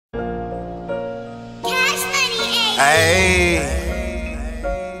Hey,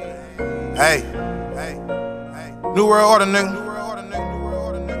 hey, New World Order, nigga.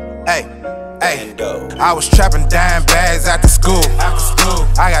 Hey, hey, I was trapping dime bags after school.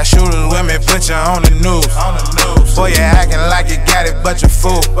 I got shooters with me, put you on the news. Boy, you acting like you got it, but you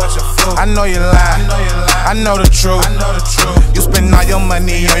fool. I know you lying, I know the truth. You spend all your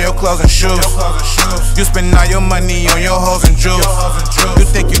money on your clothes and shoes. You spend all your money on your hoes and jewels. You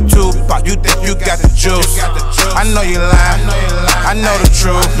think you too pop, you think you got the juice. I know you lying, I know the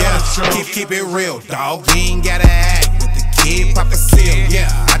truth. Yeah, keep it real, dawg. We ain't gotta act with the kid, pop the seal. Yeah,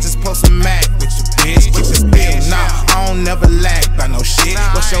 I just post a Mac with your bitch, with your bill. Nah, I don't never lag by no shit.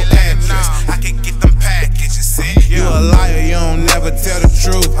 What's your address? I can get them packages sent. You a liar, you don't never tell the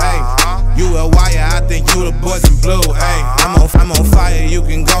truth. Hey, you a wire, I think you the boys in blue. Hey, I'm on fire, you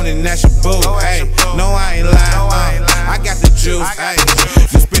can go and that's your boo. Hey, no, I ain't lying. I got the juice. Hey,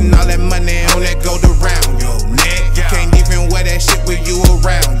 you spend all that money on that gold around your neck. You can't even wear that shit with you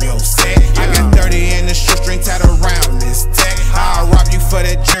around your set. I got 30 in the shoestring tied around this tech. I'll rob you for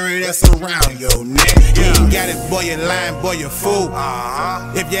that jury that's around your neck. You ain't got it, boy, you lying, boy, you fool.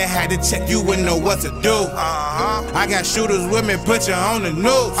 If you had to check, you wouldn't know what to do. I got shooters with me, put you on the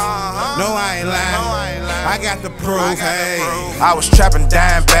news. No, I ain't lying, I got the proof. Hey, I was trapping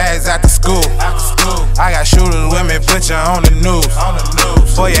dime bags after school. I got shooters with me, put you on the news.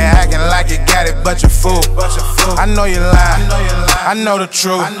 Boy, you acting like you got it, but you fool. I know you lying, I know the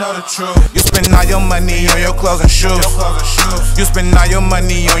truth. You spend all your money on your clothes and shoes. You spend all your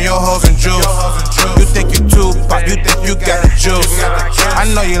money on your hoes and jewels. You think you too pop, you think you got the juice. I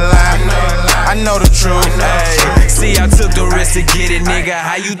know you lying, I know the truth. Hey, see, I took the risk to get it, nigga.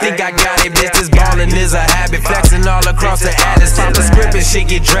 How you think I got it? Bitch, this ballin' is a habit. Flexing all across the atlas. Pop a script and shit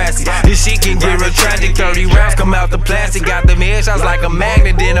get drastic. This shit can get real tragic. 30 rounds come out the plastic. Got them headshots like a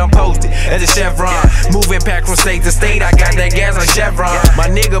magnet, then I'm posted as a chevron. Moving pack from state to state. I got that gas like Chevron. My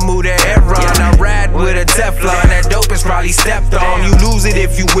nigga moved that Hebron. I ride with a Teflon. That dope is probably stepped on. You lose it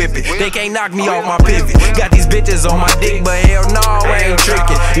if you whip it. They can't knock me off my pivot. Got these bitches on my dick, but hell no, I ain't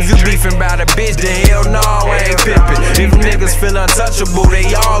tricking. If you beefing about a bitch, then hell no, I ain't pimping. If niggas feel untouchable, they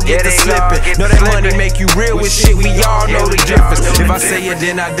all get to slipping. Know that money make you real with shit, we all know the difference. If I say it,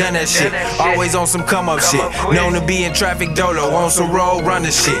 then I done that shit. Always on some come up shit. Known to be in traffic dolo, on some road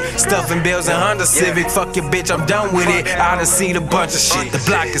runner shit. Stuffing bills and Honda Civic, fuck your bitch, I'm done with it. I done seen a bunch of shit. The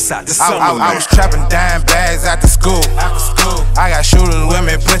block is out, the summer. I was trapping dime bags after school. I got shooters with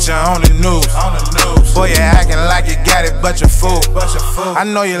me, put you on the news. Boy, you acting like you got it, but you fool. I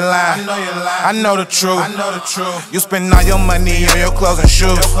know you lying, I know the truth. You spend all your money on your clothes and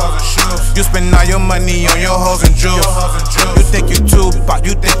shoes. You spend all your money on your hoes and jewels. You think you too pop,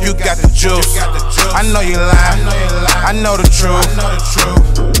 you think you got the juice. I know you lying, I know the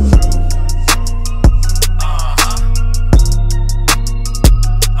truth.